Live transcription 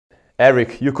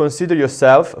Eric, you consider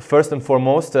yourself, first and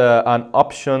foremost, an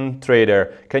option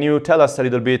trader. Can you tell us a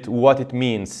little bit what it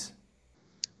means?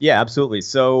 Yeah, absolutely.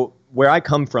 So where I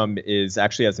come from is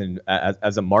actually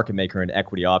as a market maker in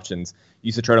equity options.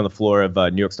 Used to trade on the floor of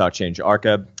New York Stock Exchange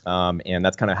ARCA, and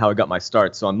that's kind of how I got my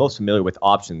start. So I'm most familiar with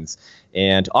options.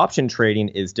 And option trading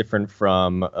is different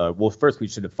from, well, first we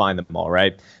should define them all,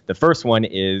 right? The first one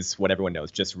is what everyone knows,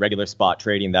 just regular spot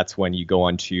trading. That's when you go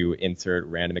on to insert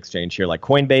random exchange here like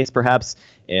Coinbase perhaps.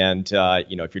 And,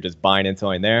 you know, if you're just buying and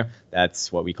selling there,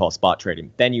 that's what we call spot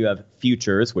trading. Then you have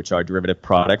futures, which are derivative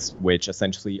products, which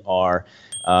essentially are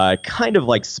kind of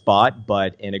like spot,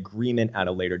 but an agreement at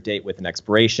a later date with an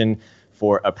expiration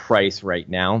for a price right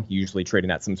now, usually trading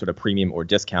at some sort of premium or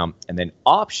discount. And then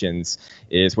options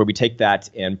is where we take that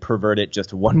and pervert it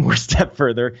just one more step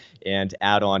further and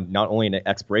add on not only an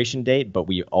expiration date, but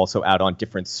we also add on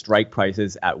different strike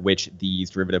prices at which these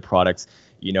derivative products,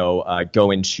 you know, go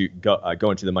into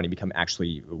the money, become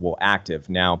actually active.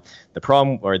 Now, the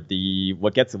problem or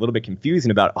what gets a little bit confusing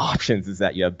about options is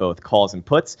that you have both calls and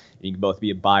puts. And you can both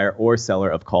be a buyer or seller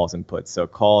of calls and puts. So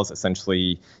calls,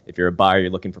 essentially, if you're a buyer,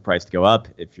 you're looking for price to go up.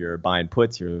 If you're buying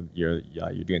puts, you're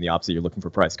doing the opposite. You're looking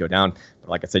for price to go down. But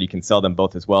like I said, you can sell them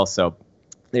both as well. So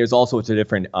there's all sorts of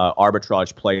different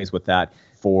arbitrage plays with that.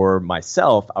 For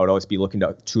myself, I would always be looking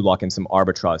to lock in some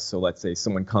arbitrage. So let's say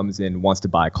someone comes in, wants to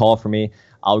buy a call from me.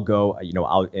 I'll go, you know,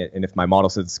 and if my model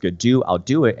says it's good, I'll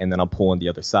do it, and then I'll pull on the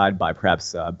other side by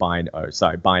perhaps selling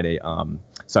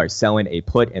a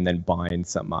put and then buying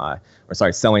some,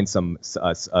 selling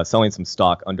some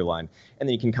stock underlying, and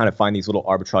then you can kind of find these little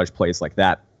arbitrage plays like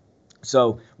that.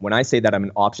 So when I say that I'm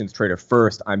an options trader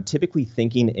first, I'm typically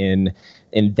thinking in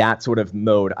that sort of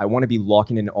mode. I want to be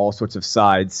locking in all sorts of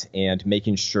sides and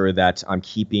making sure that I'm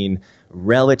keeping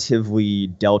relatively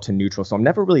delta neutral. So I'm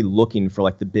never really looking for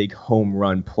like the big home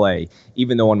run play,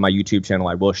 even though on my YouTube channel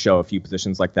I will show a few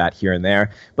positions like that here and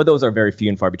there. But those are very few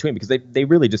and far between because they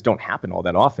really just don't happen all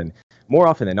that often. More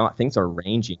often than not, things are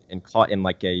ranging and caught in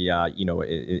like in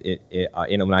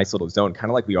a nice little zone, kind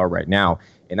of like we are right now.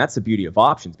 And that's the beauty of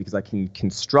options, because I can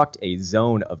construct a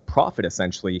zone of profit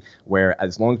essentially, where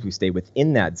as long as we stay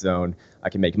within that zone, I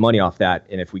can make money off that.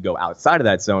 And if we go outside of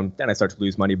that zone, then I start to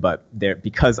lose money. But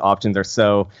because options are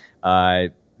so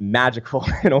magical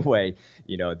in a way,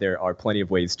 you know, there are plenty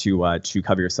of ways to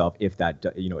cover yourself if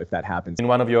that happens. In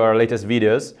one of your latest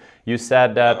videos, you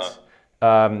said that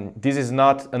this is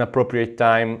not an appropriate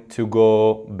time to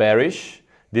go bearish,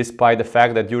 despite the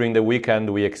fact that during the weekend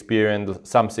we experienced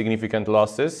some significant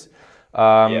losses.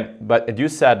 But you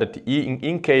said that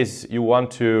in case you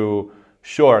want to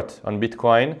short on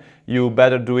Bitcoin, you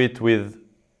better do it with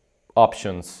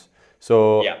options.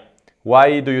 So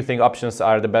why do you think options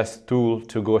are the best tool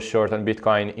to go short on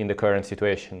Bitcoin in the current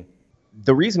situation?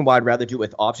 The reason why I'd rather do it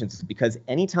with options is because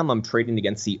anytime I'm trading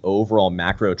against the overall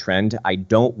macro trend, I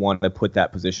don't want to put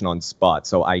that position on spot.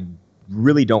 So I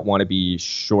really don't want to be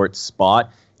short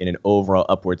spot in an overall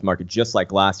upwards market. Just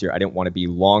like last year, I didn't want to be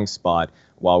long spot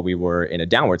while we were in a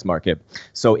downwards market.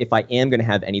 So if I am going to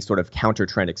have any sort of counter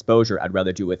trend exposure, I'd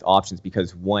rather do it with options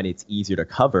because one, it's easier to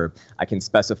cover. I can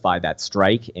specify that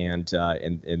strike and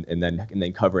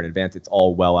then cover in advance. It's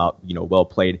all well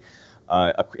played.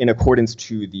 In accordance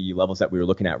to the levels that we were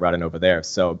looking at right on over there.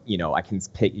 So, you know, I can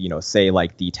pick, you know, say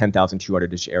like the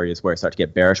 10,200-ish areas where I start to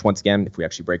get bearish once again. If we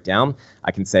actually break down,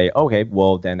 I can say, okay,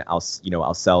 well then I'll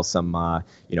sell some,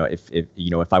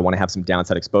 if I want to have some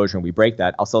downside exposure and we break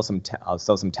that, I'll sell some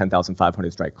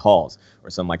 10,500 strike calls or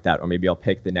something like that. Or maybe I'll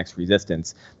pick the next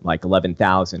resistance like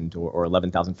 11,000 or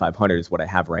 11,500 is what I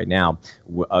have right now,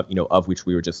 of which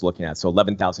we were just looking at. So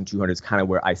 11,200 is kind of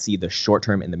where I see the short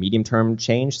term and the medium term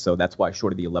change. So that's why I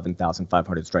shorted the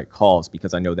 11,500 strike calls,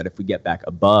 because I know that if we get back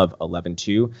above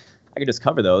 11.2, I can just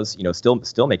cover those, you know,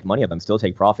 still make money of them, still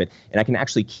take profit, and I can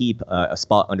actually keep a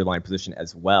spot underlying position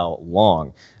as well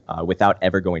long without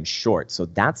ever going short. So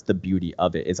that's the beauty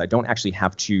of it, is I don't actually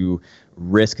have to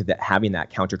risk having that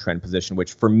counter trend position,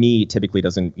 which for me typically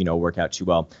doesn't, you know, work out too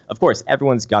well. Of course,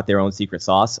 everyone's got their own secret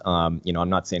sauce. You know, I'm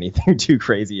not saying anything too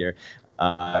crazy here.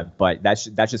 But that's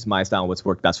just my style and what's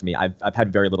worked best for me. I've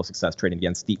had very little success trading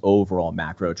against the overall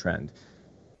macro trend.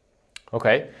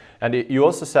 Okay, and you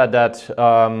also said that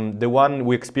the one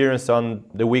we experienced on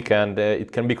the weekend,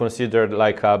 it can be considered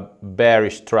like a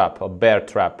bearish trap, a bear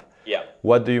trap. Yeah.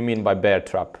 What do you mean by bear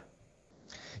trap?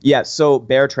 Yeah, so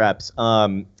bear traps.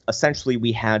 Essentially,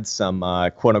 we had some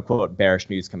quote-unquote bearish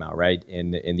news come out, right?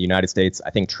 In the United States,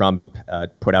 I think Trump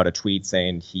put out a tweet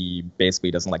saying he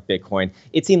basically doesn't like Bitcoin.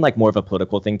 It seemed like more of a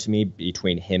political thing to me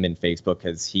between him and Facebook,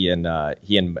 because he and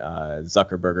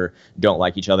Zuckerberg don't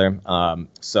like each other.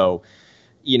 So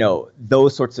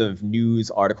those sorts of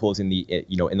news articles in the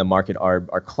in the market are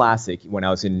classic. When I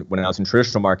was in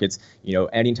traditional markets,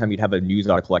 anytime you'd have a news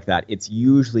article like that, it's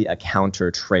usually a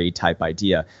counter trade type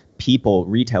idea.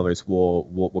 Retailers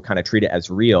will kind of treat it as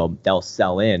real. They'll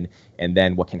sell in, and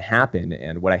then what can happen,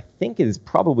 and what I think is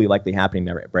probably likely happening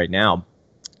there right now,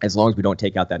 as long as we don't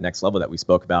take out that next level that we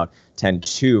spoke about,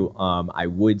 10-2, I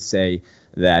would say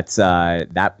that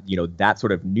that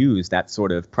sort of news, that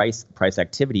sort of price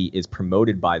activity is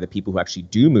promoted by the people who actually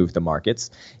do move the markets.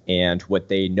 And what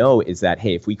they know is that,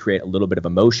 hey, if we create a little bit of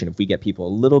emotion, if we get people a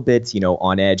little bit,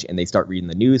 on edge, and they start reading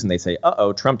the news and they say,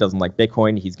 Trump doesn't like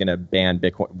Bitcoin, he's going to ban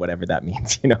Bitcoin, whatever that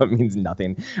means, it means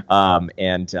nothing.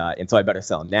 And so I better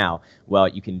sell now. Well,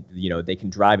 you can, they can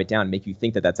drive it down and make you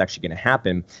think that that's actually going to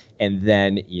happen. And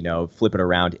then, flip it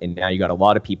around. And now you got a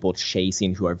lot of people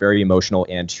chasing who are very emotional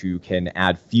and who can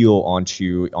add fuel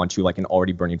onto like an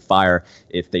already burning fire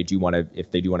if they do want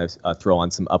to throw on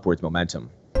some upwards momentum.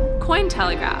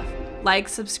 Cointelegraph. Like,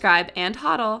 subscribe, and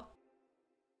hodl.